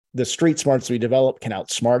the street smarts we develop can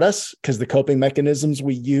outsmart us because the coping mechanisms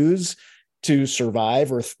we use to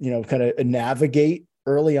survive or, kind of navigate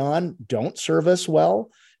early on don't serve us well.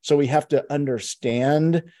 So we have to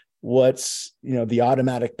understand what's, the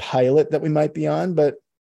automatic pilot that we might be on. But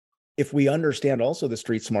if we understand also the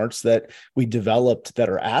street smarts that we developed that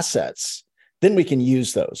are assets, then we can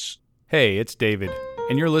use those. Hey, it's David,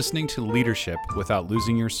 and you're listening to Leadership Without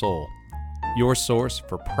Losing Your Soul, your source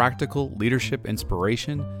for practical leadership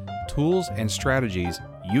inspiration, tools, and strategies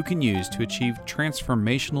you can use to achieve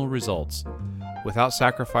transformational results without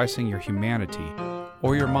sacrificing your humanity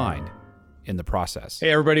or your mind in the process.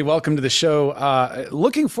 Hey, everybody, welcome to the show.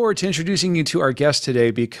 Looking forward to introducing you to our guest today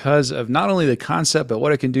because of not only the concept, but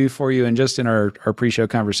what it can do for you. And just in our pre-show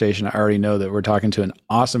conversation, I already know that we're talking to an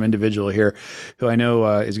awesome individual here who I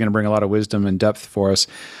know is going to bring a lot of wisdom and depth for us.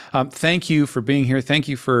 Thank you for being here. Thank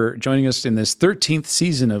you for joining us in this 13th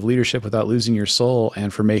season of Leadership Without Losing Your Soul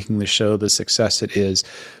and for making the show the success it is.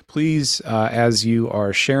 Please, as you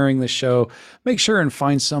are sharing the show, make sure and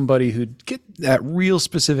find somebody who get that real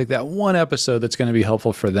specific, that one episode that's going to be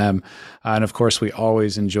helpful for them. And of course, we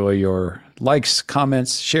always enjoy your likes,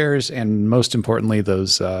 comments, shares, and most importantly,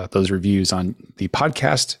 those reviews on the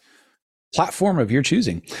podcast platform of your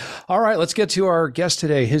choosing. All right, let's get to our guest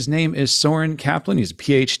today. His name is Soren Kaplan. He's a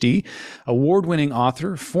PhD, award-winning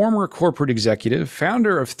author, former corporate executive,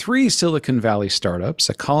 founder of 3 Silicon Valley startups,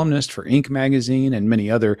 a columnist for Inc. magazine and many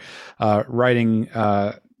other writing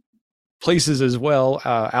places as well,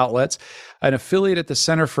 outlets, an affiliate at the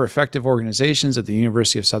Center for Effective Organizations at the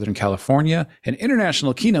University of Southern California, an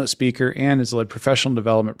international keynote speaker, and has led professional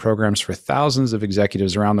development programs for thousands of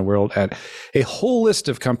executives around the world at a whole list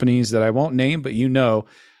of companies that I won't name, but and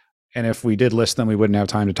if we did list them, we wouldn't have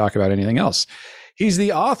time to talk about anything else. He's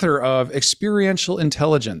the author of Experiential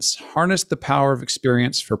Intelligence, Harness the Power of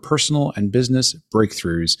Experience for Personal and Business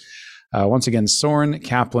Breakthroughs. Once again, Soren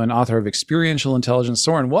Kaplan, author of Experiential Intelligence.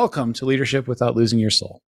 Soren, welcome to Leadership Without Losing Your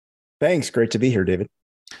Soul. Thanks. Great to be here, David.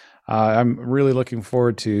 I'm really looking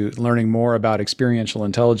forward to learning more about experiential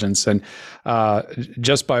intelligence. And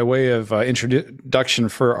just by way of introduction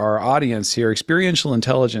for our audience here, experiential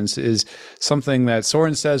intelligence is something that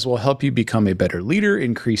Soren says will help you become a better leader,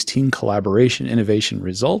 increase team collaboration, innovation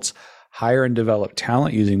results, hire and develop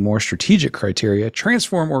talent using more strategic criteria,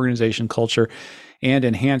 transform organization culture, and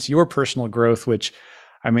enhance your personal growth, which,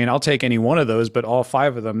 I'll take any one of those, but all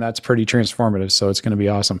 5 of them, that's pretty transformative. So it's going to be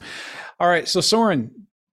awesome. All right. So Soren,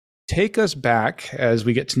 take us back as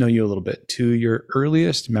we get to know you a little bit to your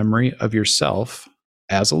earliest memory of yourself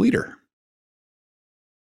as a leader.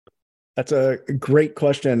 That's a great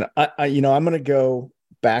question. I'm going to go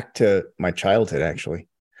back to my childhood, actually,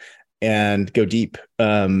 and go deep.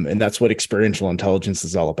 And that's what experiential intelligence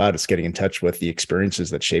is all about. It's getting in touch with the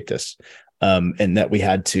experiences that shaped us. And that we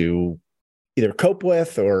had to either cope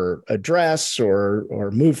with or address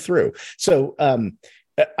or move through. So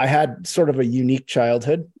I had sort of a unique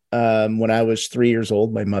childhood. When I was 3 years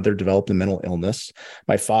old, my mother developed a mental illness.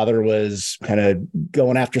 My father was kind of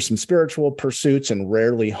going after some spiritual pursuits and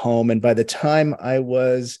rarely home. And by the time I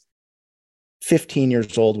was 15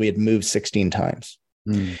 years old, we had moved 16 times.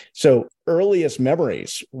 So earliest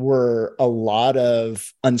memories were a lot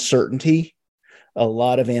of uncertainty, a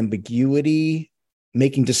lot of ambiguity,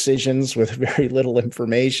 making decisions with very little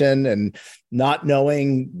information and not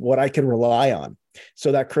knowing what I could rely on.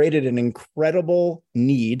 So that created an incredible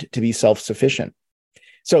need to be self-sufficient.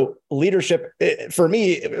 So leadership, for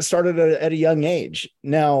me, it started at a young age.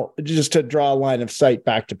 Now, just to draw a line of sight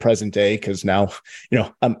back to present day, because now,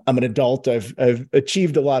 I'm an adult, I've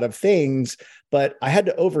achieved a lot of things, but I had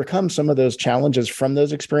to overcome some of those challenges from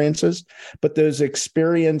those experiences. But those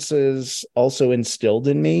experiences also instilled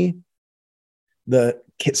in me the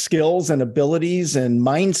skills and abilities and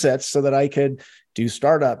mindsets so that I could do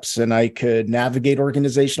startups and I could navigate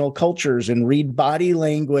organizational cultures and read body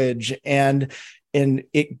language, and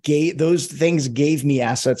those things gave me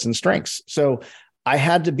assets and strengths. So I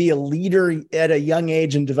had to be a leader at a young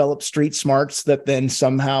age and develop street smarts that then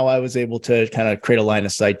somehow I was able to kind of create a line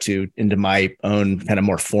of sight into my own kind of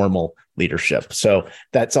more formal leadership. So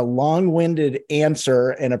that's a long-winded answer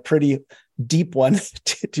and a pretty deep one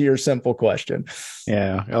to your simple question.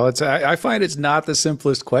 Yeah. Well, I find it's not the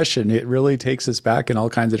simplest question. It really takes us back in all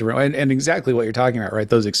kinds of different, and exactly what you're talking about, right?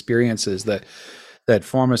 Those experiences that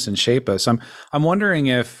form us and shape us. I'm wondering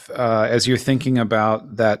if, as you're thinking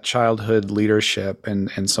about that childhood leadership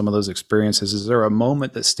and some of those experiences, is there a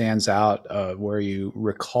moment that stands out where you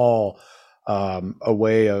recall a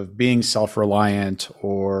way of being self-reliant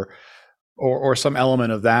or some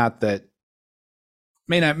element of that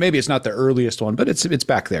maybe it's not the earliest one, but it's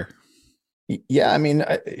back there? Yeah, I mean,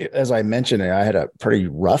 as I mentioned, I had a pretty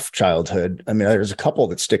rough childhood. I mean, there's a couple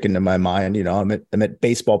that stick into my mind. You know, I'm at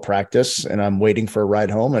baseball practice and I'm waiting for a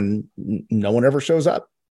ride home, and no one ever shows up.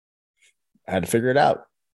 I had to figure it out.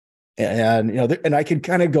 And and I could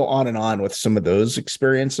kind of go on and on with some of those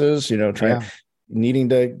experiences. Yeah. Needing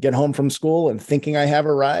to get home from school and thinking I have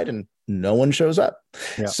a ride, and no one shows up.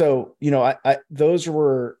 Yeah. So I those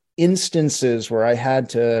were instances where I had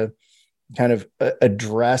to kind of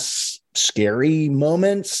address scary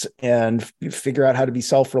moments and figure out how to be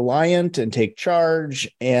self-reliant and take charge,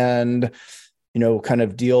 and kind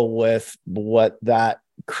of deal with what that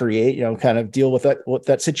kind of deal with what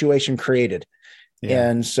that situation created. Yeah.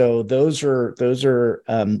 And so those are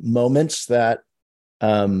moments that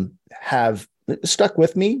have stuck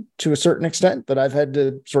with me to a certain extent, that I've had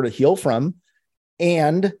to sort of heal from.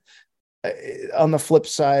 And on the flip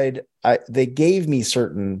side, they gave me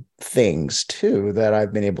certain things too that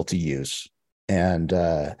I've been able to use. And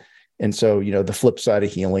so, the flip side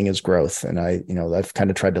of healing is growth. And I've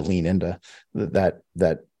kind of tried to lean into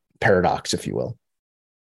that paradox, if you will.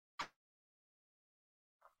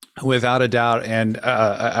 Without a doubt. And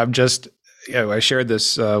I'm just, I shared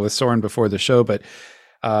this with Soren before the show, but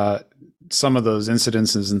some of those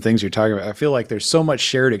incidences and things you're talking about, I feel like there's so much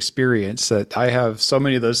shared experience that I have so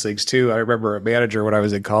many of those things too. I remember a manager when I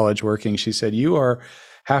was in college working, she said, you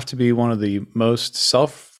have to be one of the most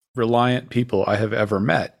self-reliant people I have ever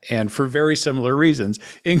met. And for very similar reasons,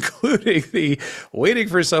 including the waiting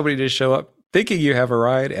for somebody to show up, thinking you have a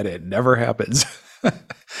ride, and it never happens.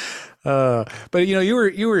 But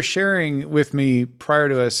you were sharing with me prior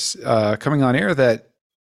to us coming on air that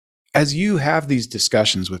as you have these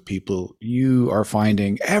discussions with people, you are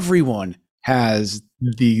finding everyone has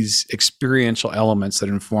these experiential elements that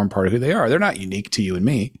inform part of who they are. They're not unique to you and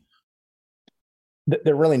me.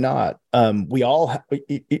 They're really not. We all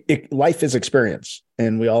life is experience,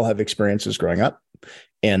 and we all have experiences growing up,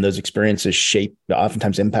 and those experiences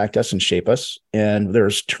oftentimes impact us and shape us. And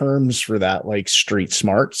there's terms for that, like street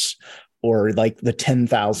smarts, or like the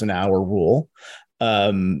 10,000 hour rule,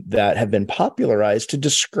 that have been popularized to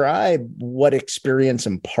describe what experience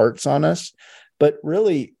imparts on us. But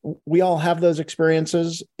really, we all have those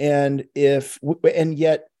experiences. And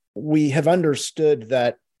yet we have understood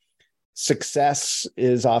that success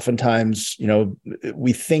is oftentimes,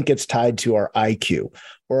 we think it's tied to our IQ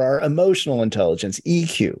or our emotional intelligence,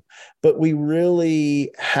 EQ, but we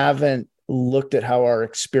really haven't looked at how our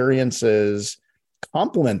experiences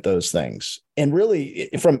complement those things, and really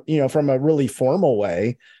from a really formal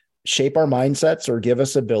way, shape our mindsets or give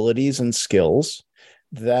us abilities and skills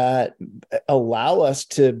that allow us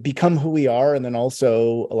to become who we are, and then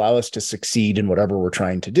also allow us to succeed in whatever we're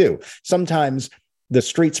trying to do. Sometimes the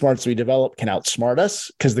street smarts we develop can outsmart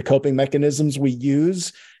us because the coping mechanisms we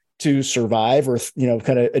use to survive or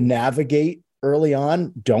kind of navigate early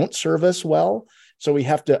on don't serve us well. So we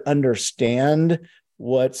have to understand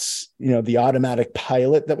what's the automatic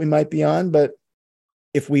pilot that we might be on. But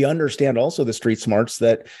if we understand also the street smarts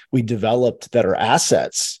that we developed that are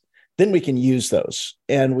assets, then we can use those,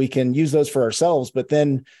 and we can use those for ourselves. But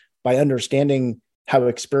then by understanding how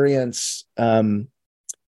experience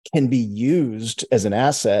can be used as an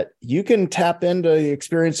asset, you can tap into the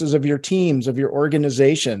experiences of your teams, of your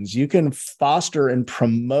organizations. You can foster and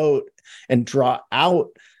promote and draw out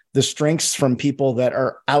the strengths from people that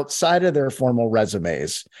are outside of their formal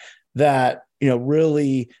resumes, that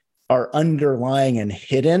really are underlying and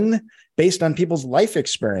hidden based on people's life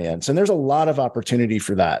experience. And there's a lot of opportunity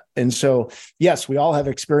for that. And so, yes, we all have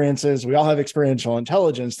experiences. We all have experiential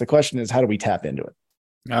intelligence. The question is, how do we tap into it?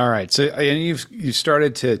 All right. So, and you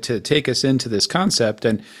started to take us into this concept,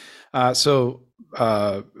 and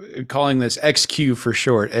calling this XQ for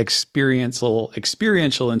short, experiential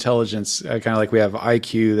intelligence, kind of like we have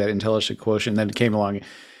IQ, that intelligence quotient, then it came along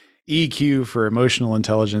EQ for emotional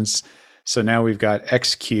intelligence. So now we've got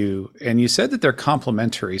XQ, and you said that they're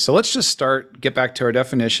complementary. So let's just get back to our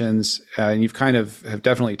definitions, and you've kind of have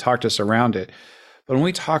definitely talked us around it. But when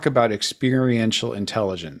we talk about experiential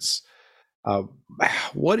intelligence,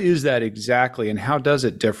 what is that exactly, and how does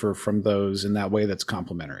it differ from those in that way that's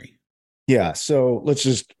complementary? Yeah. So let's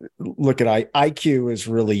just look at IQ is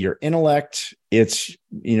really your intellect. It's,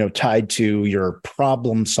 tied to your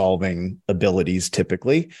problem solving abilities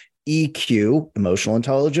typically. EQ, emotional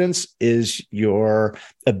intelligence, is your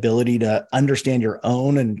ability to understand your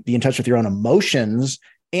own and be in touch with your own emotions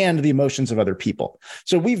and the emotions of other people.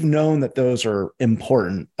 So we've known that those are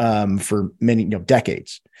important for many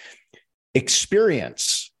decades.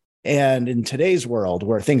 Experience. And in today's world,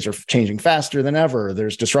 where things are changing faster than ever,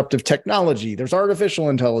 there's disruptive technology, there's artificial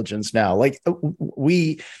intelligence now. Like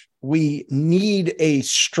we need a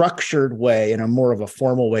structured way and a more of a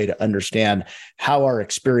formal way to understand how our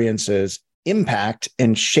experiences impact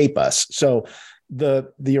and shape us. So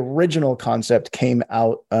the original concept came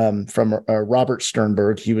out from Robert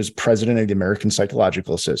Sternberg. He was president of the American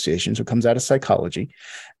Psychological Association, so it comes out of psychology.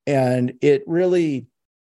 And it really,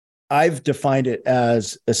 I've defined it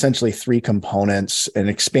as essentially three components and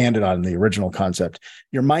expanded on the original concept: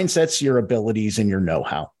 your mindsets, your abilities, and your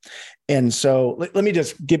know-how. And so let me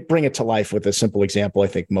just bring it to life with a simple example I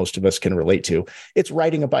think most of us can relate to. It's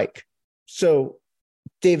riding a bike. So,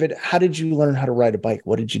 David, how did you learn how to ride a bike?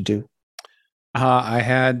 What did you do? I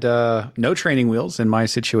had no training wheels in my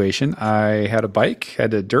situation. I had a bike,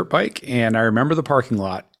 had a dirt bike, and I remember the parking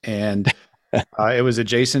lot. And it was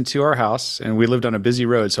adjacent to our house, and we lived on a busy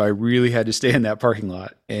road, so I really had to stay in that parking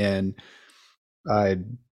lot. And I'd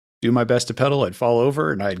do my best to pedal. I'd fall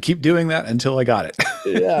over, and I'd keep doing that until I got it.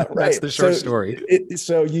 Yeah, That's right. the short story.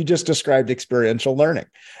 So you just described experiential learning.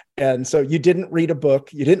 And so you didn't read a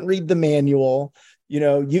book, you didn't read the manual,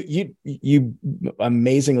 you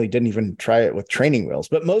amazingly didn't even try it with training wheels.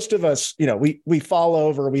 But most of us, we fall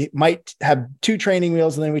over, we might have two training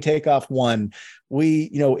wheels and then we take off one.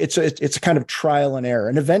 It's a kind of trial and error.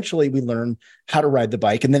 And eventually we learn how to ride the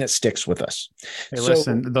bike, and then it sticks with us. Hey,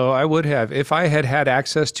 listen, though, I would have, if I had had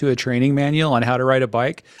access to a training manual on how to ride a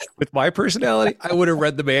bike with my personality, I would have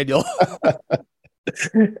read the manual.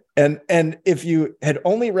 And if you had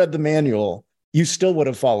only read the manual, you still would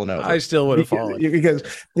have fallen over. I still would have fallen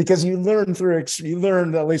because you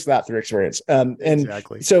learn at least that through experience. And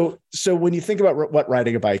exactly. So when you think about what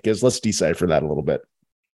riding a bike is, let's decipher that a little bit.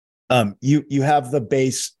 You have the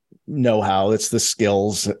base know-how. It's the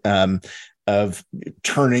skills of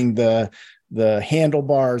turning the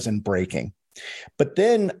handlebars and braking. But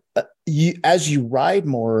then as you ride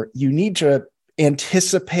more, you need to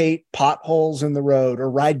anticipate potholes in the road or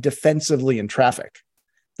ride defensively in traffic.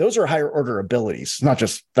 Those are higher order abilities.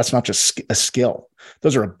 That's not just a skill.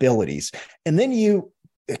 Those are abilities. And then you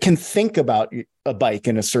can think about a bike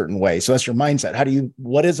in a certain way. So that's your mindset.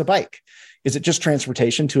 What is a bike? Is it just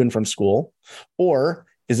transportation to and from school? Or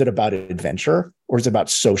is it about adventure? Or is it about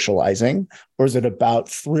socializing? Or is it about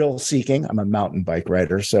thrill seeking? I'm a mountain bike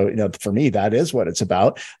rider. So, for me, that is what it's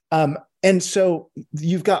about. And so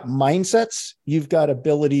you've got mindsets, you've got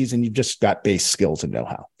abilities, and you've just got base skills and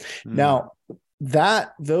know-how. Now,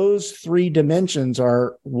 those three dimensions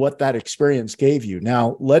are what that experience gave you.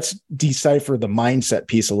 Now, let's decipher the mindset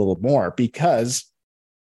piece a little more, because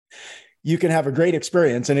you can have a great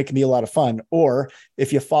experience and it can be a lot of fun. Or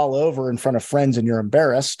if you fall over in front of friends and you're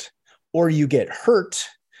embarrassed, or you get hurt,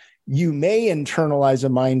 you may internalize a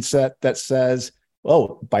mindset that says,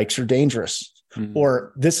 oh, bikes are dangerous,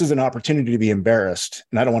 or this is an opportunity to be embarrassed,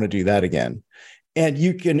 and I don't want to do that again. And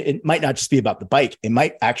it might not just be about the bike. It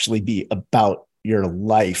might actually be about your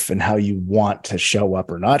life and how you want to show up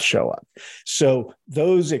or not show up. So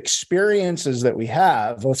those experiences that we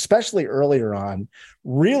have, especially earlier on,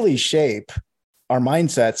 really shape our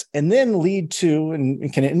mindsets and then lead to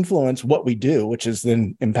and can influence what we do, which is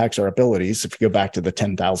then impacts our abilities. If you go back to the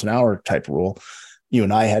 10,000 hour type rule, you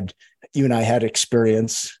and I had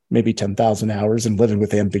experience maybe 10,000 hours and living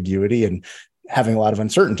with ambiguity and having a lot of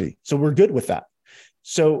uncertainty. So we're good with that.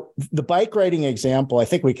 So the bike riding example, I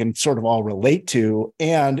think we can sort of all relate to,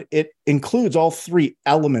 and it includes all three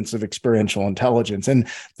elements of experiential intelligence. And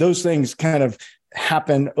those things kind of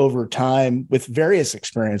happen over time with various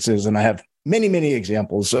experiences. And I have many, many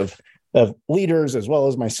examples of leaders as well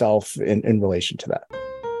as myself in relation to that.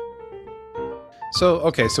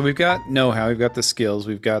 So we've got know-how, we've got the skills,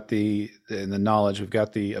 we've got the knowledge, we've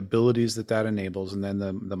got the abilities that enables, and then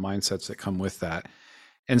the mindsets that come with that.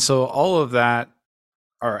 And so all of that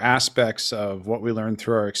are aspects of what we learn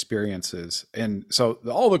through our experiences. And so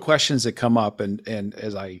all the questions that come up, and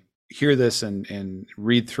as I hear this and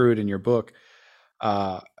read through it in your book,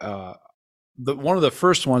 one of the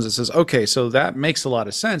first ones that says, okay, so that makes a lot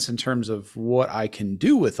of sense in terms of what I can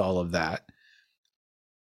do with all of that.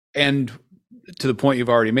 And to the point you've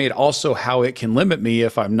already made, also how it can limit me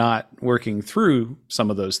if I'm not working through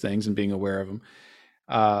some of those things and being aware of them.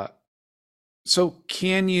 So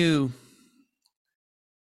can you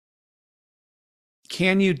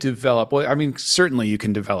develop? Well, I mean, certainly you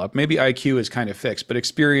can develop. Maybe IQ is kind of fixed, but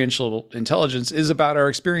experiential intelligence is about our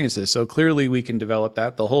experiences. So clearly we can develop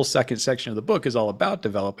that. The whole second section of the book is all about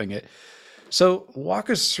developing it. So walk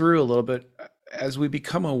us through a little bit as we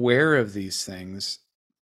become aware of these things.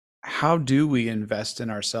 How do we invest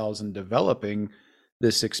in ourselves in developing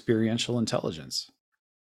this experiential intelligence?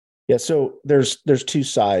 Yeah, so there's two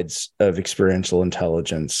sides of experiential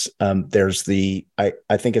intelligence. There's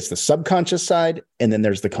I think it's the subconscious side, and then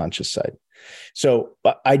there's the conscious side. So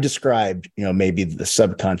I described, maybe the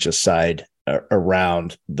subconscious side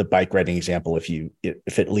around the bike riding example.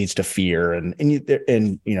 If it leads to fear and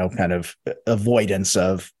kind of avoidance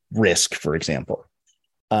of risk, for example,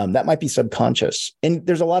 that might be subconscious. And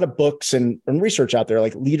there's a lot of books and research out there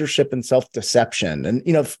like leadership and self-deception,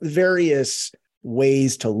 and various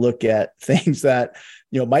ways to look at things that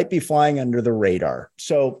might be flying under the radar.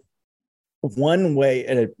 So one way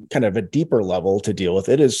at a kind of a deeper level to deal with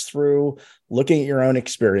it is through looking at your own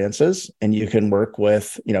experiences. And you can work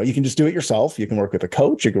with, you can just do it yourself. You can work with a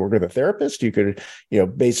coach, you can work with a therapist, you could,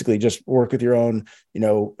 basically just work with your own,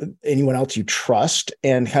 anyone else you trust,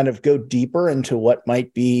 and kind of go deeper into what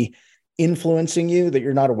might be influencing you that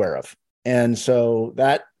you're not aware of. And so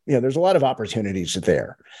that, there's a lot of opportunities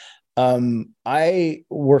there. I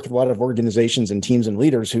work with a lot of organizations and teams and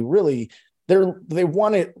leaders who really, they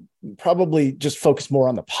want to probably just focus more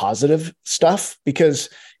on the positive stuff, because,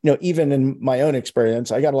 even in my own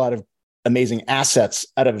experience, I got a lot of amazing assets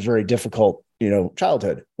out of a very difficult,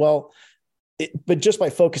 childhood. Well, but just by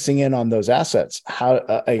focusing in on those assets,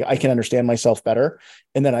 how I can understand myself better.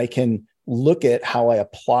 And then I can look at how I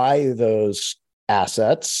apply those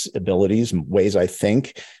assets, abilities, and ways I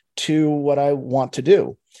think to what I want to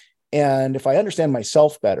do. And if I understand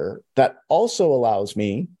myself better, that also allows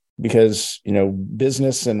me, because,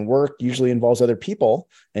 business and work usually involves other people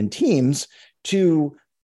and teams, to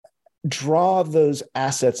draw those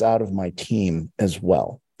assets out of my team as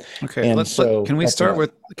well. Okay. And can we start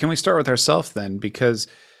with ourselves then? Because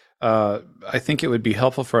I think it would be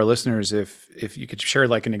helpful for our listeners if you could share,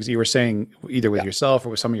 like you were saying, either with yourself or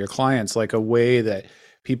with some of your clients, like a way that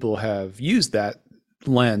people have used that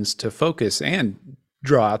lens to focus and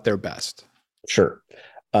draw out their best. Sure.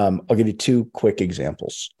 I'll give you two quick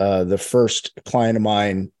examples. The first client of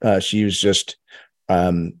mine, she was just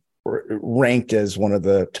ranked as one of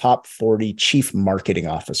the top 40 chief marketing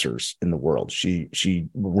officers in the world. She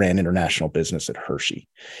ran international business at Hershey.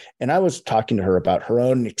 And I was talking to her about her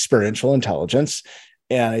own experiential intelligence.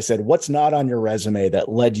 And I said, "What's not on your resume that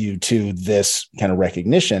led you to this kind of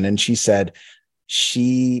recognition?" And she said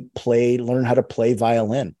she learned how to play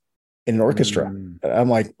violin in an orchestra. I'm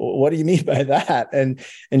like, "What do you mean by that?" And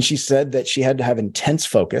she said that she had to have intense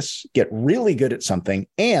focus, get really good at something,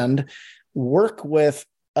 and work with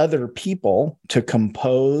other people to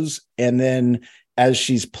compose. And then as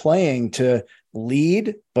she's playing, to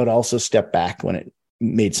lead, but also step back when it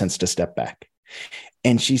made sense to step back.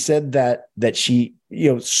 And she said that she,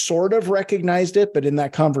 sort of recognized it, but in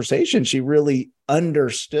that conversation, she really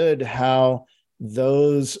understood how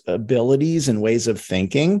those abilities and ways of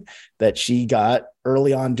thinking that she got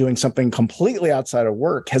early on doing something completely outside of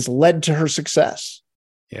work has led to her success.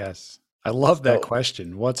 Yes. I love that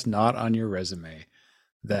question. What's not on your resume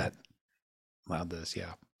that allowed this?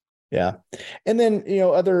 Yeah. Yeah. And then,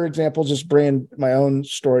 other examples, just bringing my own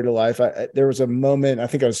story to life. There was a moment, I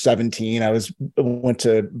think I was 17. I went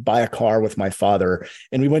to buy a car with my father,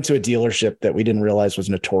 and we went to a dealership that we didn't realize was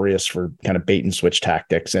notorious for kind of bait and switch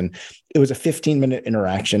tactics. And it was a 15-minute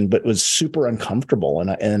interaction, but it was super uncomfortable.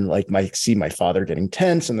 And like see my father getting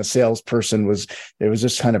tense, and the salesperson it was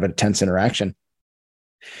just kind of a tense interaction.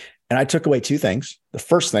 And I took away two things. The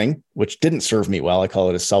first thing, which didn't serve me well, I call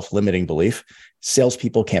it a self-limiting belief: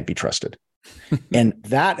 salespeople can't be trusted. And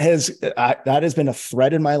that has been a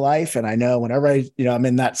thread in my life. And I know whenever I'm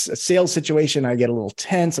in that sales situation, I get a little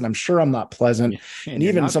tense, and I'm sure I'm not pleasant. And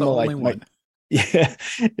even some of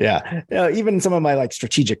even some of my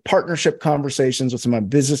strategic partnership conversations with some of my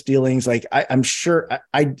business dealings, I'm sure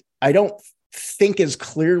I don't think as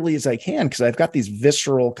clearly as I can, because I've got these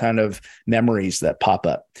visceral kind of memories that pop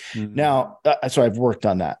up. Now, so I've worked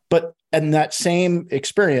on that. But in that same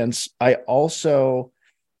experience, I also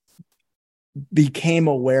became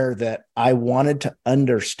aware that I wanted to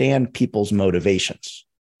understand people's motivations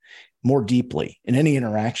more deeply in any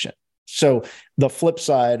interaction. So the flip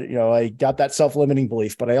side, I got that self-limiting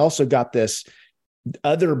belief, but I also got this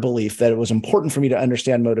other belief that it was important for me to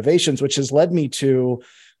understand motivations, which has led me to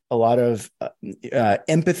a lot of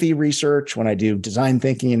empathy research when I do design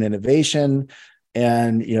thinking and innovation,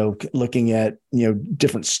 and looking at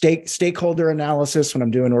different stakeholder analysis when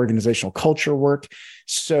I'm doing organizational culture work.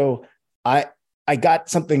 So I got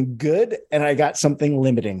something good and I got something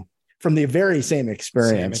limiting from the very same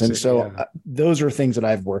experience. Those are things that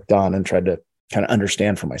I've worked on and tried to kind of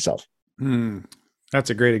understand for myself. That's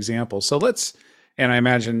a great example. So and I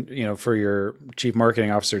imagine, for your chief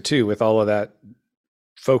marketing officer too, with all of that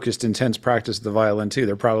focused, intense practice of the violin too.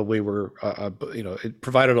 There probably were, it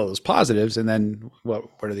provided all those positives. And then what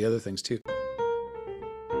are the other things too?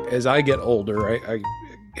 As I get older, I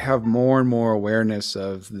have more and more awareness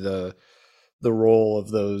of the role of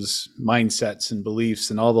those mindsets and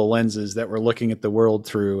beliefs and all the lenses that we're looking at the world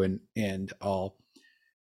through and all.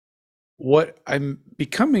 What I'm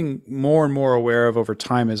becoming more and more aware of over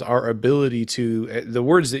time is our ability to, the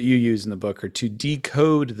words that you use in the book are to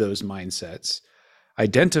decode those mindsets,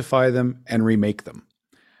 identify them, and remake them,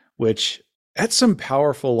 which that's some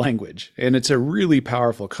powerful language. And it's a really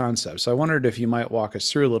powerful concept. So I wondered if you might walk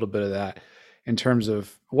us through a little bit of that in terms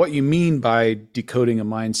of what you mean by decoding a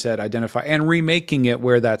mindset, identify, and remaking it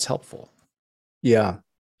where that's helpful. Yeah.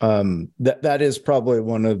 That is probably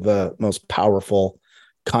one of the most powerful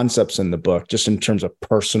concepts in the book, just in terms of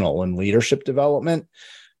personal and leadership development.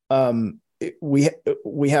 We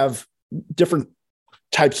have different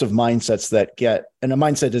types of mindsets that and a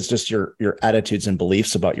mindset is just your attitudes and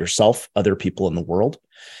beliefs about yourself, other people in the world.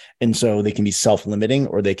 And so they can be self-limiting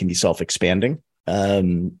or they can be self-expanding.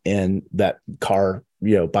 And that car,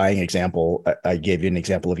 buying example, I gave you an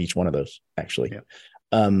example of each one of those actually. Yeah.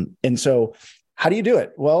 And so how do you do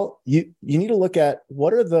it? Well, you need to look at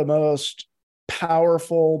what are the most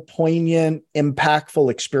powerful, poignant, impactful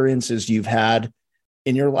experiences you've had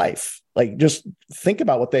in your life. Like, just think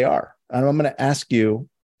about what they are. And I'm going to ask you,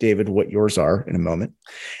 David, what yours are in a moment.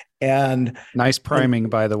 And nice priming,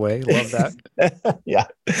 by the way. Love that. Yeah.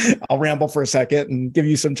 I'll ramble for a second and give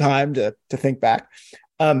you some time to think back.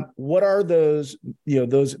 What are those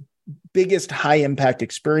biggest high impact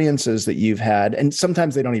experiences that you've had? And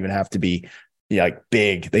sometimes they don't even have to be like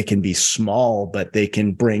big. They can be small, but they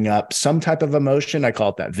can bring up some type of emotion. I call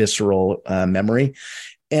it that visceral memory.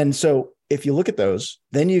 And so if you look at those,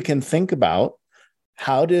 then you can think about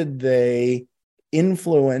how did they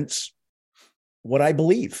influence what I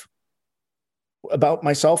believe about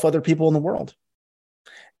myself, other people in the world.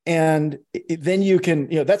 And then you can,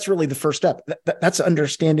 that's really the first step. That's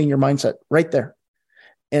understanding your mindset right there.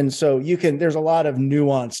 And so there's a lot of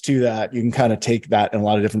nuance to that. You can kind of take that in a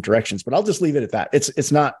lot of different directions, but I'll just leave it at that.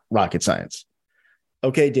 It's not rocket science.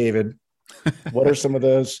 Okay, David, what are some of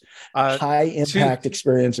those high impact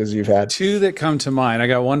experiences you've had? Two that come to mind. I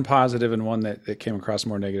got one positive and one that came across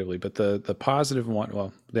more negatively, but the positive one,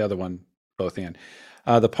 well, the other one, both and.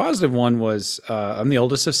 The positive one was I'm the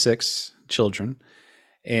oldest of 6 children.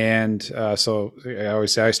 And so I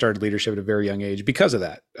always say I started leadership at a very young age because of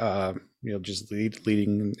that, just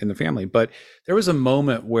leading in the family. But there was a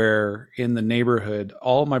moment where in the neighborhood,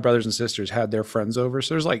 all my brothers and sisters had their friends over.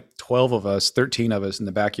 So there's like 12 of us, 13 of us in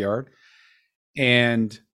the backyard,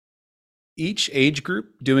 and each age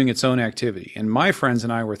group doing its own activity. And my friends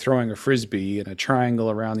and I were throwing a Frisbee in a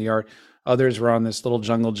triangle around the yard. Others were on this little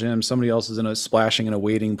jungle gym. Somebody else is splashing in a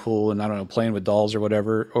wading pool and, I don't know, playing with dolls or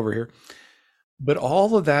whatever over here. But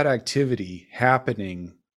all of that activity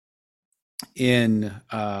happening in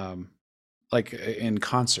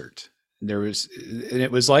concert, and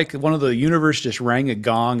it was like one of the universe just rang a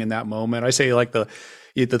gong in that moment. I say like the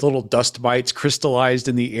little dust bites crystallized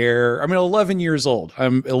in the air. I mean, 11 years old.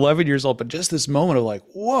 I'm 11 years old, but just this moment of like,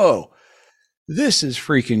 whoa, this is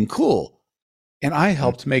freaking cool. And I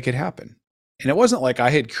helped make it happen. And it wasn't like I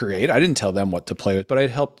had created, I didn't tell them what to play with, but I'd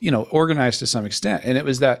helped, organize to some extent. And it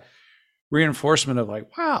was that reinforcement of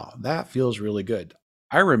like, wow, that feels really good.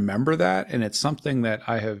 I remember that. And it's something that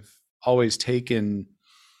I have always taken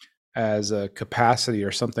as a capacity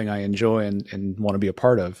or something I enjoy and want to be a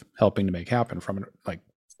part of helping to make happen from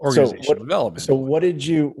organizational development. So what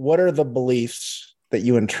are the beliefs that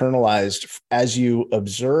you internalized as you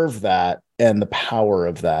observe that and the power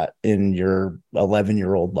of that in your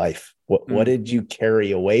 11-year-old life? What did you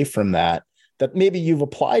carry away from that maybe you've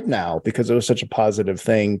applied now because it was such a positive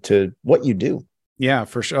thing to what you do? Yeah,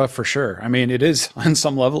 for sure. I mean, it is on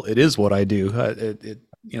some level, it is what I do.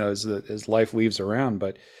 As life weaves around,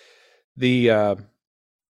 but the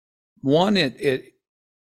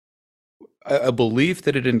a belief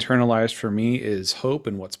that it internalized for me is hope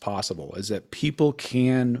in what's possible, is that people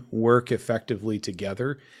can work effectively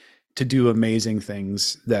together to do amazing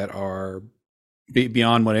things that are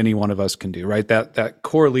beyond what any one of us can do, right? That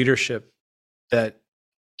core leadership that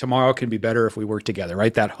tomorrow can be better if we work together,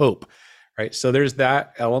 right? That hope, right? So there's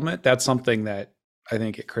that element. That's something that I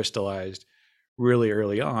think it crystallized really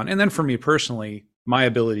early on. And then for me personally, my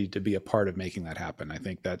ability to be a part of making that happen. I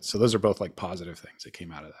think so those are both like positive things that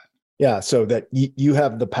came out of that. Yeah. So that you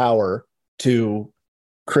have the power to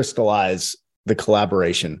crystallize the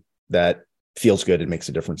collaboration that feels good and makes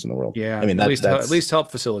a difference in the world. Yeah. I mean, at least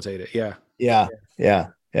help facilitate it. Yeah. Yeah.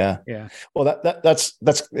 Yeah. Yeah. Well,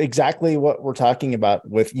 that's exactly what we're talking about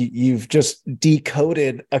with you. You've just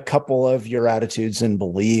decoded a couple of your attitudes and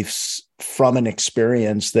beliefs from an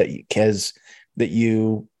experience that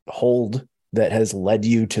you hold that has led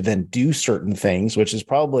you to then do certain things, which has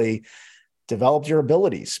probably developed your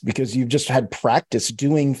abilities because you've just had practice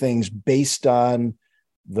doing things based on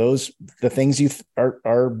the things you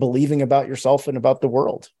are believing about yourself and about the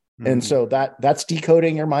world. And so that's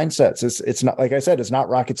decoding your mindsets. It's not, like I said, it's not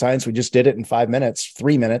rocket science. We just did it in 5 minutes,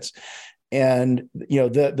 3 minutes. And,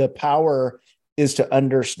 the power is to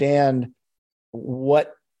understand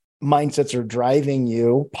what mindsets are driving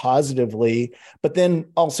you positively, but then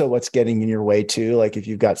also what's getting in your way too. Like if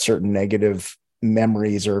you've got certain negative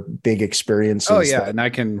memories or big experiences. Oh yeah. And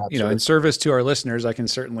I can, in service to our listeners, I can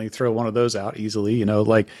certainly throw one of those out easily, grew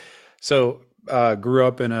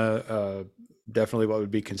up in a definitely what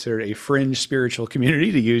would be considered a fringe spiritual community,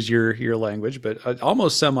 to use your language, but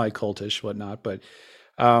almost semi-cultish, whatnot. But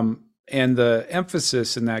and the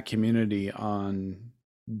emphasis in that community on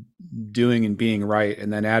doing and being right,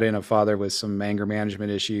 and then add in a father with some anger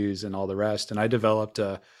management issues and all the rest, and I developed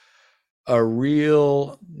a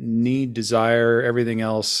real need, desire, everything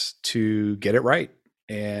else to get it right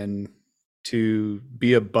and to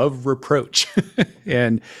be above reproach,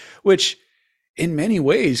 and which in many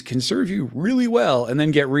ways can serve you really well and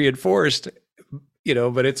then get reinforced,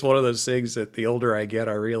 but it's one of those things that the older I get,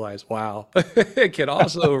 I realize, wow, it can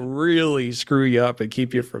also really screw you up and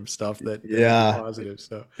keep you from stuff that is positive.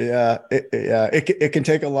 So it can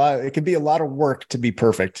take a lot. It can be a lot of work to be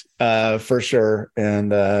perfect, for sure.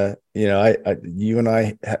 And, you and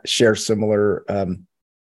I share similar,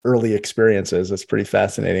 early experiences. It's pretty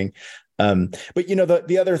fascinating. But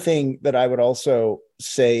the other thing that I would also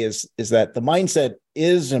say is that the mindset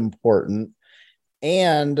is important.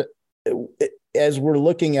 And as we're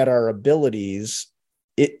looking at our abilities,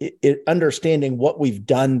 it understanding what we've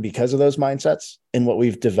done because of those mindsets and what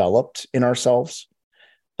we've developed in ourselves.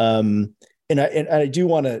 And I do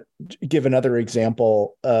want to give another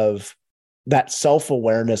example of that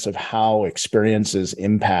self-awareness of how experiences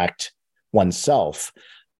impact oneself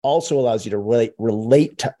also allows you to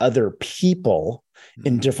relate to other people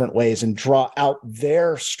in different ways and draw out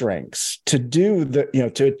their strengths to do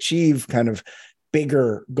to achieve kind of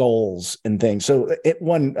bigger goals and things. So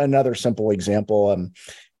another simple example,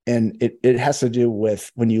 and it has to do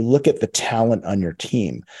with when you look at the talent on your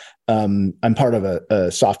team. I'm part of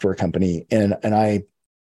a software company, and I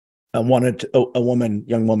wanted a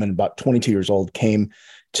young woman, about 22 years old, came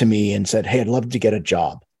to me and said, "Hey, I'd love to get a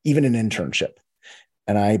job, even an internship."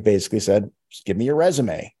 And I basically said, "Give me your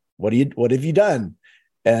resume. What have you done?"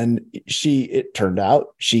 And it turned out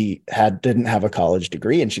she didn't have a college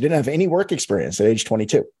degree and she didn't have any work experience at age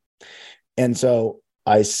 22. And so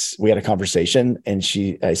we had a conversation, and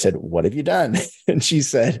I said, "What have you done?" And she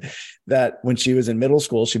said that when she was in middle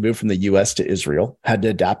school, she moved from the US to Israel, had to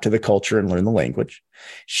adapt to the culture and learn the language.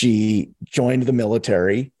 She joined the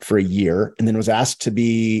military for a year and then was asked to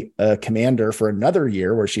be a commander for another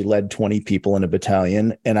year, where she led 20 people in a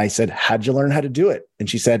battalion. And I said, "How'd you learn how to do it?" And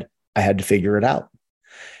she said, "I had to figure it out."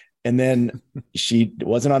 And then she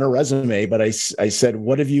wasn't on her resume, but I said,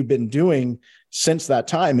 "What have you been doing since that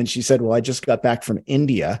time?" And she said, "Well, I just got back from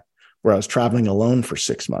India, where I was traveling alone for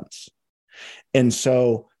 6 months." And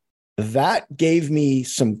so that gave me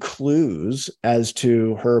some clues as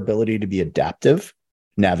to her ability to be adaptive,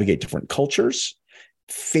 navigate different cultures,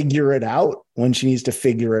 figure it out when she needs to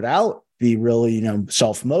figure it out, be really,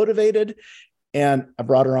 self-motivated. And I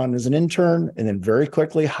brought her on as an intern, and then very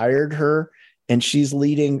quickly hired her. And she's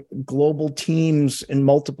leading global teams in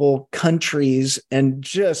multiple countries and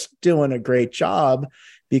just doing a great job,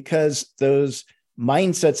 because those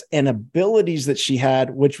mindsets and abilities that she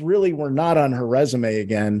had, which really were not on her resume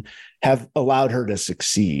again, have allowed her to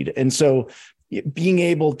succeed. And so being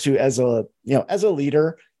able to, as a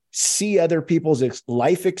leader, see other people's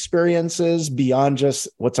life experiences beyond just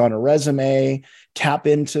what's on a resume, tap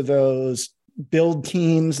into those, build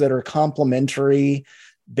teams that are complementary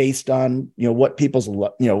based on, what people's,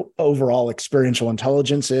 overall experiential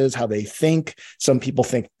intelligence is, how they think. Some people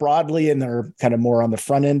think broadly and they're kind of more on the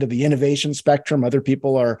front end of the innovation spectrum. Other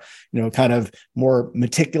people are, kind of more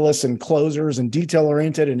meticulous and closers and detail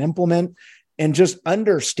oriented and implement. And just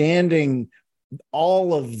understanding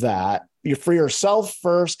all of that for yourself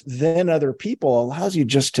first, then other people, allows you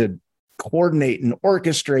just to coordinate and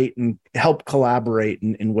orchestrate and help collaborate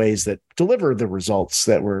in ways that deliver the results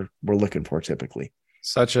that we're looking for typically.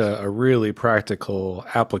 Such a really practical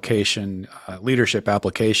application, leadership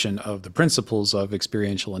application of the principles of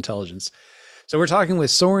experiential intelligence. So we're talking with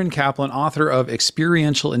Soren Kaplan, author of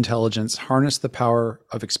Experiential Intelligence, Harness the Power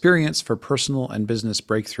of Experience for Personal and Business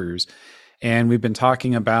Breakthroughs. And we've been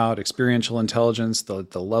talking about experiential intelligence, the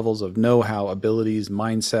levels of know-how, abilities,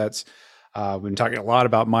 mindsets. We've been talking a lot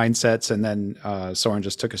about mindsets, and then Soren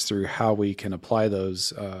just took us through how we can apply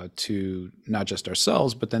those to not just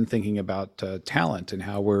ourselves, but then thinking about talent and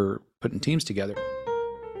how we're putting teams together.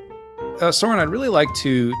 Soren, I'd really like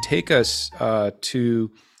to take us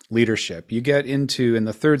to leadership. You get into, in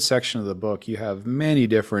the third section of the book, you have many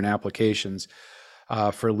different applications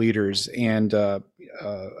for leaders. And a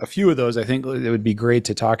few of those, I think it would be great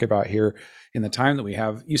to talk about here in the time that we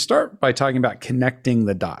have. You start by talking about connecting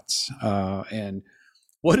the dots. And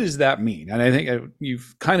what does that mean? And I think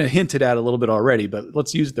you've kind of hinted at a little bit already, but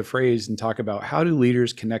let's use the phrase and talk about how do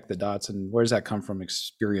leaders connect the dots, and where does that come from,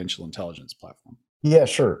 Experiential Intelligence platform? Yeah,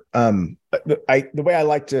 sure. The way I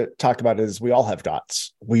like to talk about it is we all have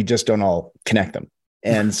dots. We just don't all connect them.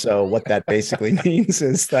 And so what that basically means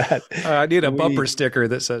is that I need a bumper sticker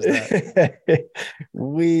that says that.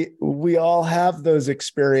 we all have those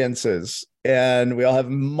experiences, and we all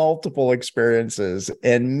have multiple experiences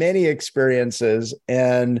and many experiences.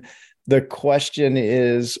 And the question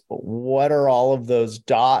is, what are all of those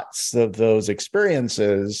dots of those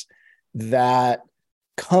experiences that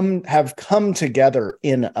have come together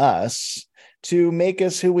in us to make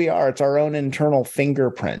us who we are? It's our own internal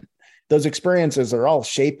fingerprint. Those experiences are all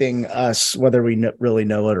shaping us, whether we really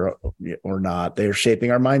know it or not. They're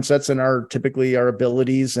shaping our mindsets and typically our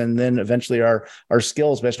abilities, and then eventually our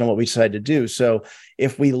skills based on what we decide to do. So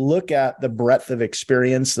if we look at the breadth of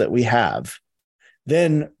experience that we have,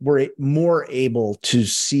 then we're more able to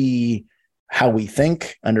see how we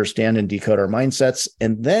think, understand and decode our mindsets,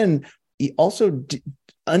 and then also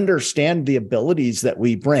understand the abilities that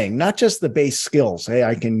we bring, not just the base skills. Hey,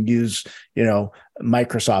 I can use,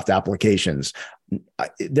 Microsoft applications.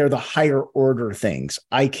 They're the higher order things.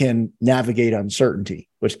 I can navigate uncertainty,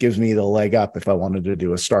 which gives me the leg up if I wanted to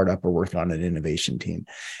do a startup or work on an innovation team.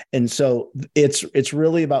 And so it's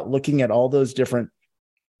really about looking at all those different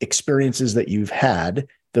experiences that you've had,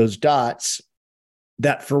 those dots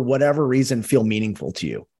that for whatever reason feel meaningful to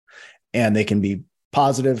you. And they can be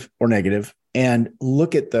positive or negative, and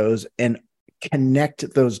look at those and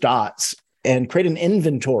connect those dots and create an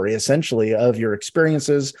inventory essentially of your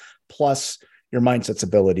experiences plus your mindset's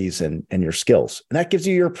abilities and your skills. And that gives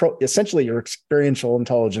you essentially your experiential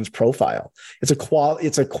intelligence profile. It's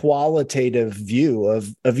a qualitative view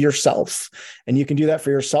of yourself. And you can do that for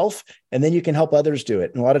yourself, and then you can help others do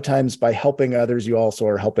it. And a lot of times by helping others, you also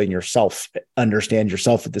are helping yourself understand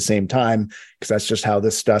yourself at the same time, because that's just how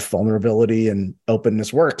this stuff, vulnerability and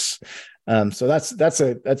openness, works. So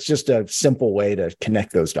that's just a simple way to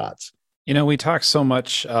connect those dots. We talk so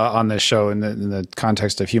much on this show in the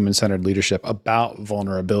context of human-centered leadership about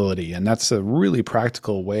vulnerability, and that's a really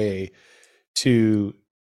practical way to,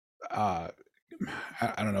 I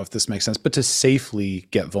don't know if this makes sense, but to safely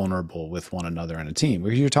get vulnerable with one another in a team.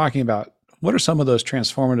 Where you're talking about what are some of those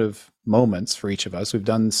transformative moments for each of us. We've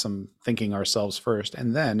done some thinking ourselves first,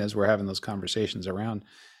 and then as we're having those conversations around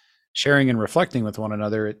sharing and reflecting with one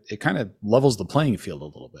another, it kind of levels the playing field a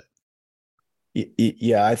little bit.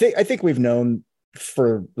 Yeah, I think we've known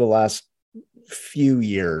for the last few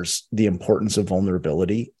years the importance of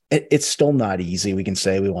vulnerability. It's still not easy. We can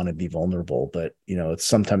say we want to be vulnerable, but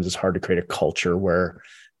sometimes it's hard to create a culture where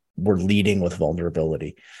we're leading with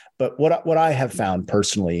vulnerability. But what I have found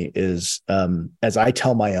personally is, as I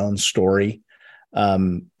tell my own story,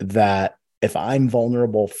 that if I'm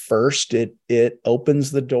vulnerable first, it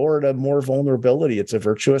opens the door to more vulnerability. It's a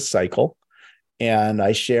virtuous cycle, and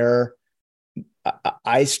I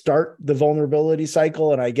start the vulnerability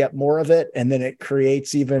cycle and I get more of it. And then it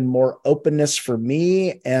creates even more openness for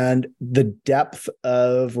me, and the depth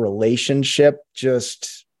of relationship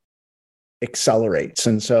just accelerates.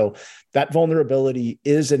 And so that vulnerability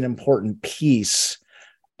is an important piece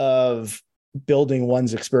of building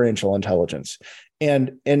one's experiential intelligence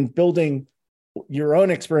and building your own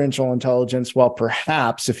experiential intelligence, while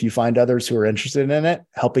perhaps, if you find others who are interested in it,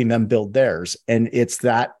 helping them build theirs. And it's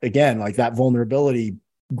that, again, like that vulnerability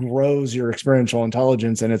grows your experiential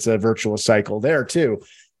intelligence, and it's a virtuous cycle there too.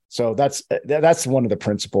 So that's one of the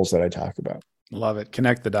principles that I talk about. Love it.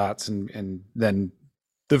 Connect the dots, and then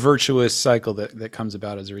the virtuous cycle that comes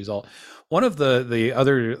about as a result. One of the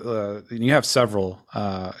other, you have several,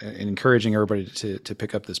 encouraging everybody to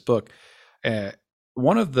pick up this book.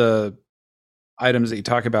 One of the items that you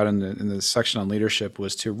talk about in the section on leadership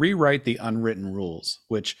was to rewrite the unwritten rules,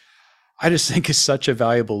 which I just think is such a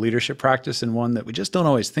valuable leadership practice, and one that we just don't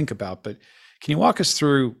always think about. But can you walk us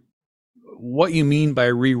through what you mean by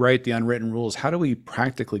rewrite the unwritten rules. How do we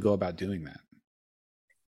practically go about doing that?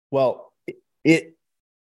 Well,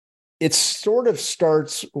 it sort of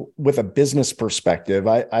starts with a business perspective.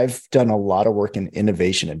 I've done a lot of work in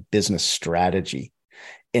innovation and business strategy.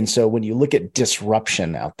 And so when you look at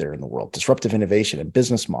disruption out there in the world, disruptive innovation and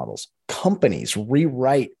business models, companies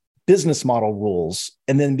rewrite business model rules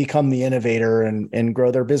and then become the innovator and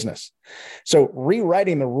grow their business. So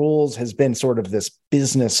rewriting the rules has been sort of this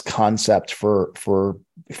business concept for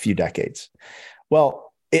a few decades.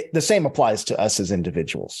 Well, the same applies to us as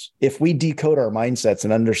individuals. If we decode our mindsets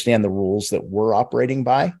and understand the rules that we're operating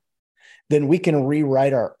by, then we can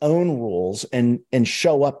rewrite our own rules and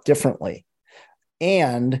show up differently.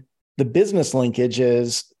 And the business linkage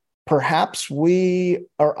is perhaps we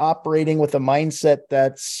are operating with a mindset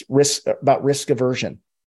that's about risk aversion.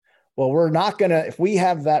 Well, we're not going to, if we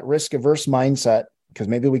have that risk averse mindset, because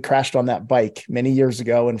maybe we crashed on that bike many years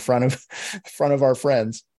ago in front of our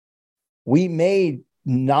friends, we may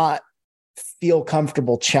not feel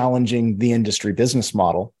comfortable challenging the industry business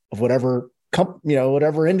model of whatever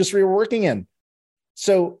industry we're working in.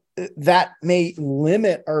 So that may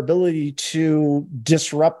limit our ability to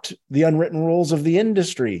disrupt the unwritten rules of the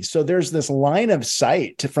industry. So there's this line of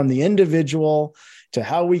sight from the individual to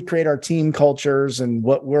how we create our team cultures and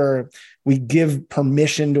what we give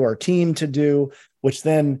permission to our team to do, which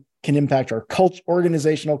then can impact our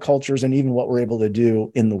organizational cultures and even what we're able to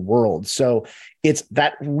do in the world. So it's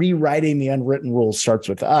that rewriting the unwritten rules starts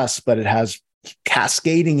with us, but it has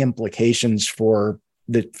cascading implications for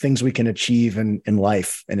the things we can achieve in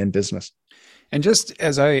life and in business. And just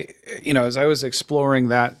as I was exploring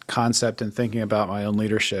that concept and thinking about my own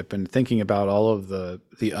leadership and thinking about all of the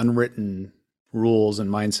unwritten rules and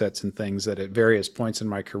mindsets and things that at various points in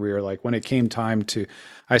my career, like when it came time to,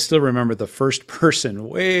 I still remember the first person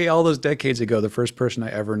all those decades ago, the first person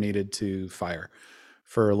I ever needed to fire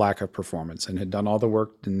for lack of performance, and had done all the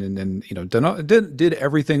work and did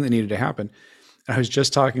everything that needed to happen. I was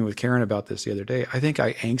just talking with Karen about this the other day. I think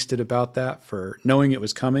I angsted about that for knowing it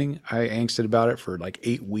was coming. I angsted about it for like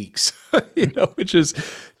 8 weeks, which is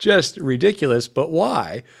just ridiculous. But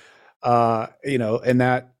why? And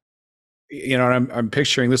that, and I'm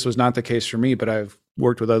picturing this was not the case for me, but I've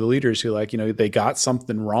worked with other leaders who they got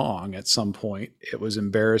something wrong at some point. It was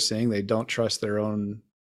embarrassing. They don't trust their own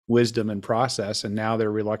wisdom and process. And now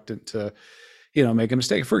they're reluctant to, make a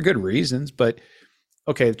mistake for good reasons. But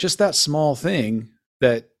okay, just that small thing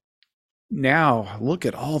that now look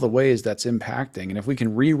at all the ways that's impacting. And if we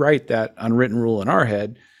can rewrite that unwritten rule in our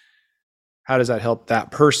head, how does that help that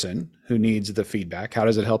person who needs the feedback? How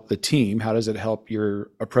does it help the team? How does it help your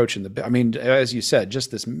approach as you said, just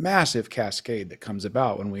this massive cascade that comes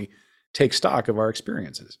about when we take stock of our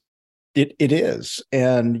experiences. It is.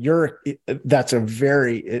 And that's a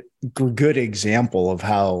very good example of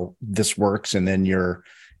how this works. And then your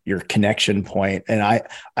connection point. And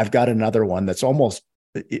I've got another one that's almost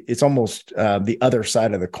the other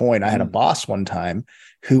side of the coin. I had a boss one time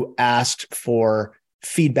who asked for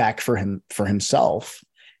feedback for himself.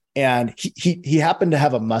 And he happened to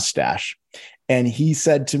have a mustache. And he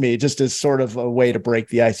said to me, just as sort of a way to break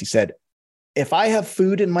the ice, he said, if I have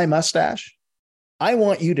food in my mustache, I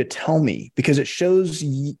want you to tell me, because it shows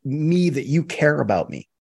me that you care about me.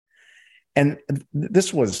 And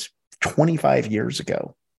this was 25 years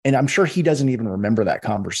ago. And I'm sure he doesn't even remember that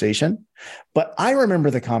conversation, but I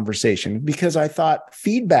remember the conversation because I thought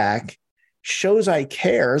feedback shows I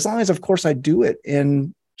care, as long as, of course, I do it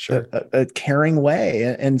in a caring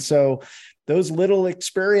way. And so those little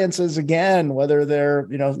experiences, again, whether they're,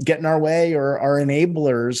 get in our way or are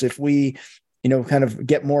enablers, if we, kind of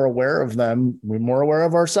get more aware of them, we're more aware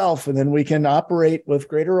of ourselves, and then we can operate with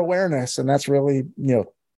greater awareness. And that's really,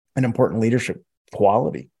 an important leadership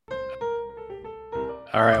quality.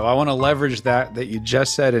 All right. Well, I want to leverage that you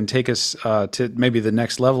just said and take us to maybe the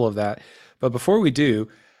next level of that. But before we do,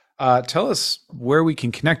 tell us where we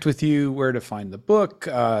can connect with you, where to find the book.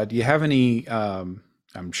 Do you have any, I'm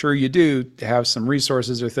sure you do, have some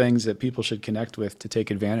resources or things that people should connect with to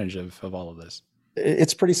take advantage of all of this?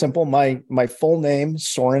 It's pretty simple. My full name,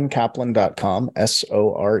 SorenKaplan.com,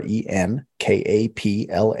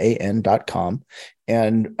 SorenKaplan.com.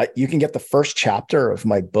 And you can get the first chapter of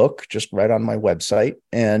my book just right on my website.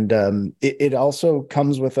 And it also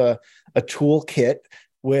comes with a toolkit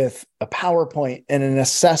with a PowerPoint and an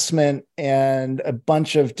assessment and a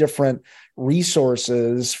bunch of different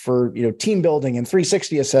resources for, team building and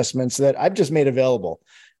 360 assessments that I've just made available.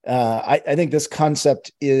 I think this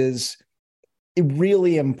concept is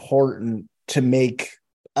really important to make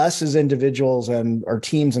us as individuals and our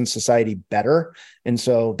teams and society better. And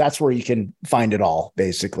so that's where you can find it all,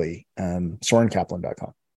 basically.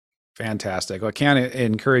 SorenKaplan.com. Fantastic. Well, I can't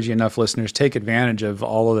encourage you enough, listeners. Take advantage of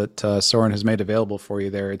all that Soren has made available for you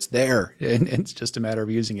there. It's there, and it's just a matter of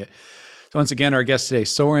using it. So once again, our guest today,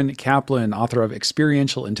 Soren Kaplan, author of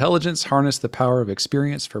Experiential Intelligence, Harness the Power of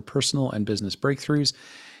Experience for Personal and Business Breakthroughs.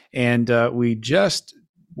 And we just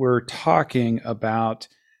were talking about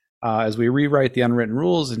as we rewrite the unwritten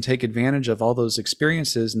rules and take advantage of all those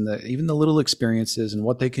experiences and even the little experiences and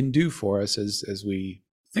what they can do for us as we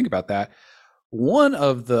think about that. One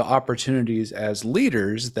of the opportunities as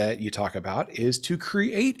leaders that you talk about is to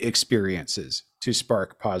create experiences to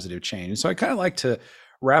spark positive change. And so I kind of like to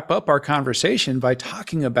wrap up our conversation by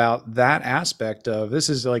talking about that aspect of this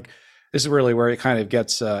is really where it kind of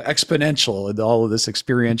gets exponential in all of this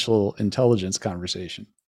experiential intelligence conversation.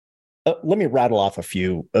 Let me rattle off a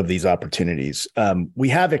few of these opportunities. We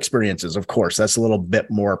have experiences, of course, that's a little bit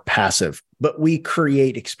more passive, but we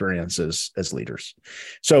create experiences as leaders.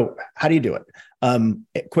 So how do you do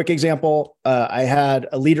it? Quick example, I had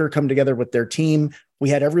a leader come together with their team. We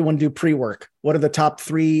had everyone do pre-work. What are the top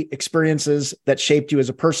 3 experiences that shaped you as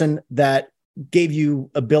a person that gave you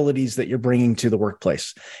abilities that you're bringing to the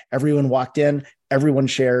workplace? Everyone walked in, everyone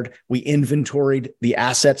shared, we inventoried the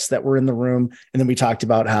assets that were in the room, and then we talked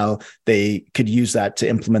about how they could use that to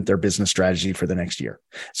implement their business strategy for the next year.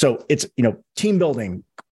 So it's, team building,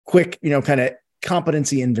 quick, kind of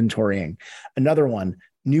competency inventorying. Another one,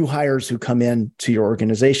 new hires who come in to your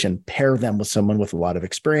organization, pair them with someone with a lot of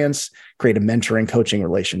experience, create a mentoring coaching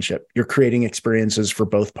relationship. You're creating experiences for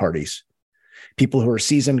both parties. People who are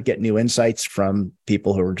seasoned get new insights from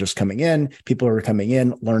people who are just coming in. People who are coming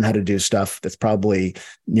in learn how to do stuff that's probably,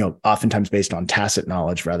 oftentimes based on tacit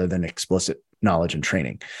knowledge rather than explicit knowledge and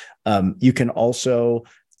training. You can also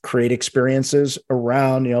create experiences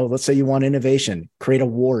around, let's say you want innovation, create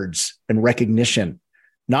awards and recognition,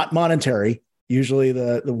 not monetary. Usually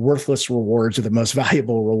the worthless rewards are the most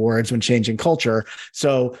valuable rewards when changing culture.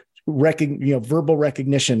 So verbal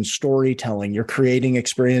recognition, storytelling, you're creating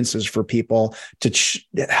experiences for people to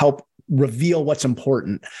help reveal what's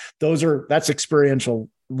important. That's experiential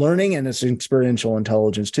learning, and it's experiential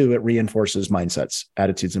intelligence too. It reinforces mindsets,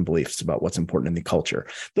 attitudes, and beliefs about what's important in the culture.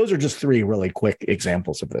 Those are just 3 really quick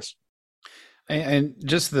examples of this. And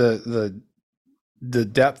just the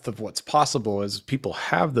depth of what's possible as people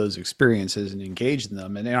have those experiences and engage in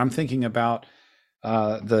them. And I'm thinking about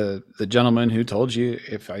the gentleman who told you,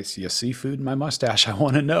 if I see a seafood in my mustache, I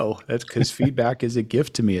want to know. That's because feedback is a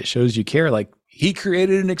gift to me. It shows you care. Like, he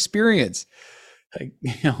created an experience. Like,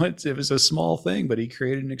 it was a small thing, but he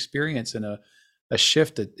created an experience and a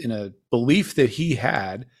shift in a belief that he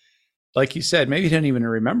had. Like you said, maybe he didn't even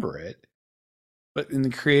remember it, but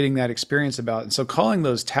in creating that experience about it. And so calling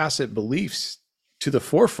those tacit beliefs to the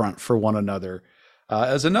forefront for one another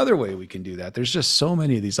is another way we can do that. There's just so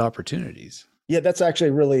many of these opportunities. Yeah, that's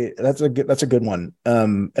actually that's a good one.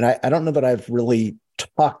 And I don't know that I've really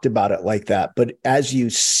talked about it like that, but as you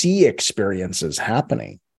see experiences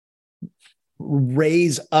happening,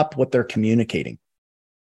 raise up what they're communicating,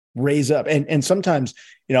 raise up. And sometimes,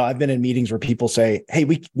 I've been in meetings where people say, hey,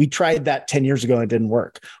 we tried that 10 years ago and it didn't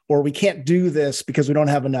work, or we can't do this because we don't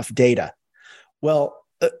have enough data. Well,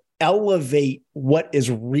 elevate what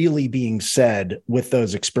is really being said with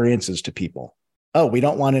those experiences to people. Oh, we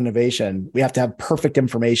don't want innovation. We have to have perfect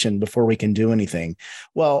information before we can do anything.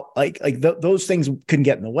 Well, those things can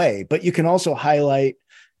get in the way, but you can also highlight,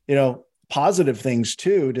 positive things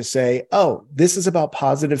too, to say, oh, this is about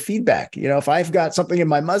positive feedback. If I've got something in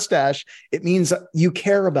my mustache, it means you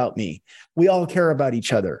care about me. We all care about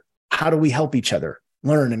each other. How do we help each other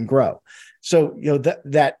learn and grow? So,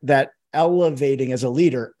 that elevating as a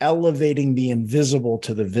leader, elevating the invisible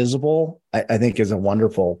to the visible, I think is a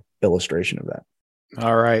wonderful illustration of that.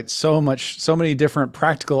 All right. So many different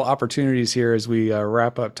practical opportunities here as we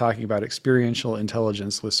wrap up talking about experiential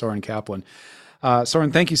intelligence with Soren Kaplan.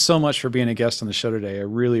 Soren, thank you so much for being a guest on the show today. I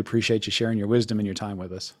really appreciate you sharing your wisdom and your time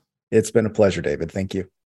with us. It's been a pleasure, David. Thank you.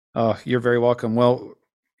 Oh, you're very welcome. Well,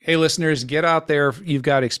 hey, listeners, get out there. You've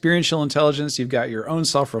got experiential intelligence. You've got your own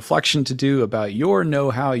self-reflection to do about your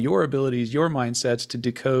know-how, your abilities, your mindsets to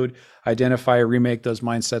decode, identify, remake those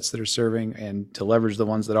mindsets that are serving and to leverage the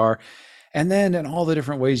ones that are. And then in all the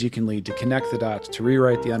different ways you can lead, to connect the dots, to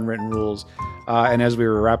rewrite the unwritten rules. And as we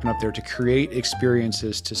were wrapping up there, to create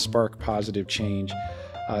experiences to spark positive change.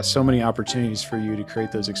 So many opportunities for you to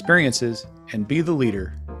create those experiences and be the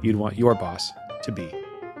leader you'd want your boss to be.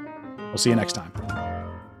 We'll see you next time.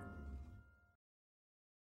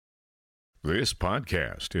 This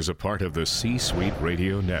podcast is a part of the C-Suite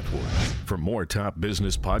Radio Network. For more top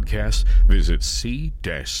business podcasts, visit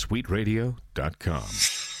c-suiteradio.com.